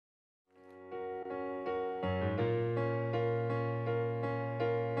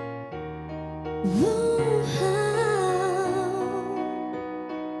It's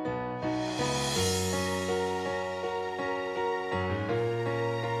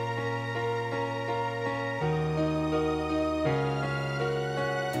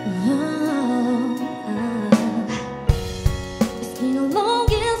been a long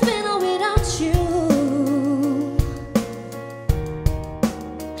year spent without you.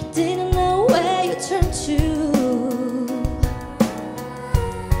 I didn't know where you turned to.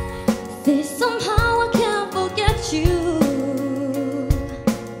 This somehow I can't forget you.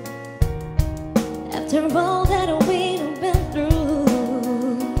 After all that we've been through.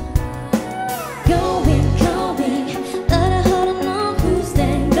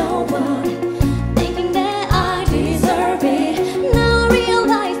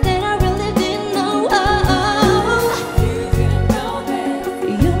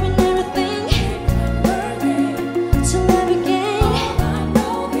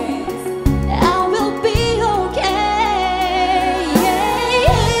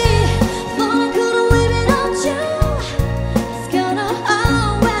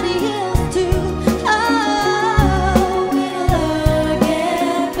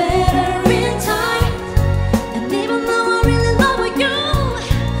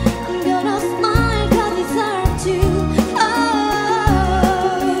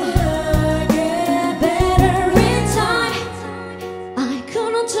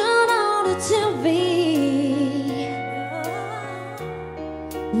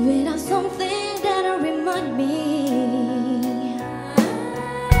 Without something that'll remind me.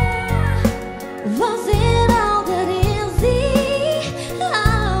 Was it all that easy?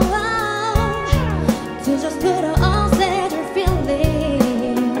 To just put all that you're feeling.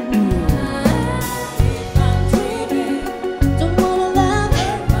 Don't wanna love,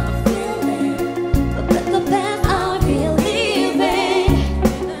 but that's the best I believe in.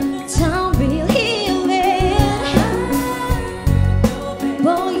 Time will heal it.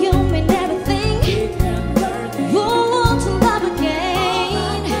 Boy, you mean everything. Want to love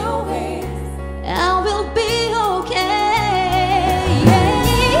again. I will be okay.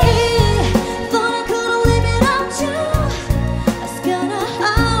 Thought I couldn't live without you. I was gonna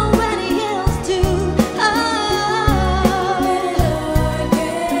how many years to.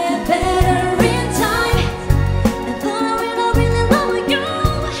 Get better in time. And thought I really love you. I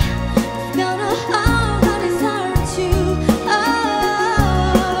was gonna how that is hard to.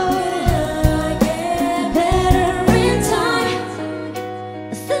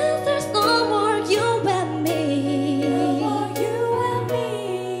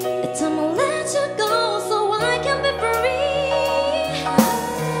 I'ma let you go so I can be free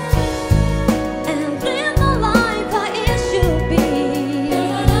and live my life how it should be.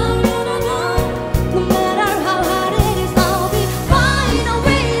 No matter how hard it is, I'll be fine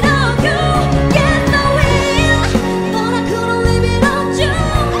without you. Yes, I will. Thought I couldn't live without you.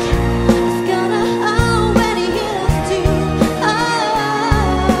 It's gonna how many years to.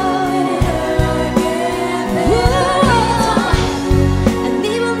 And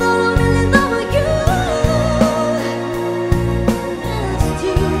even though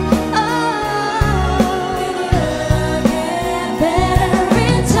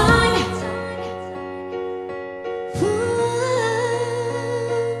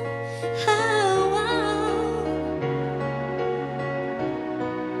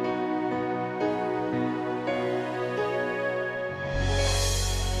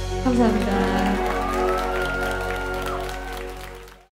감사합니다.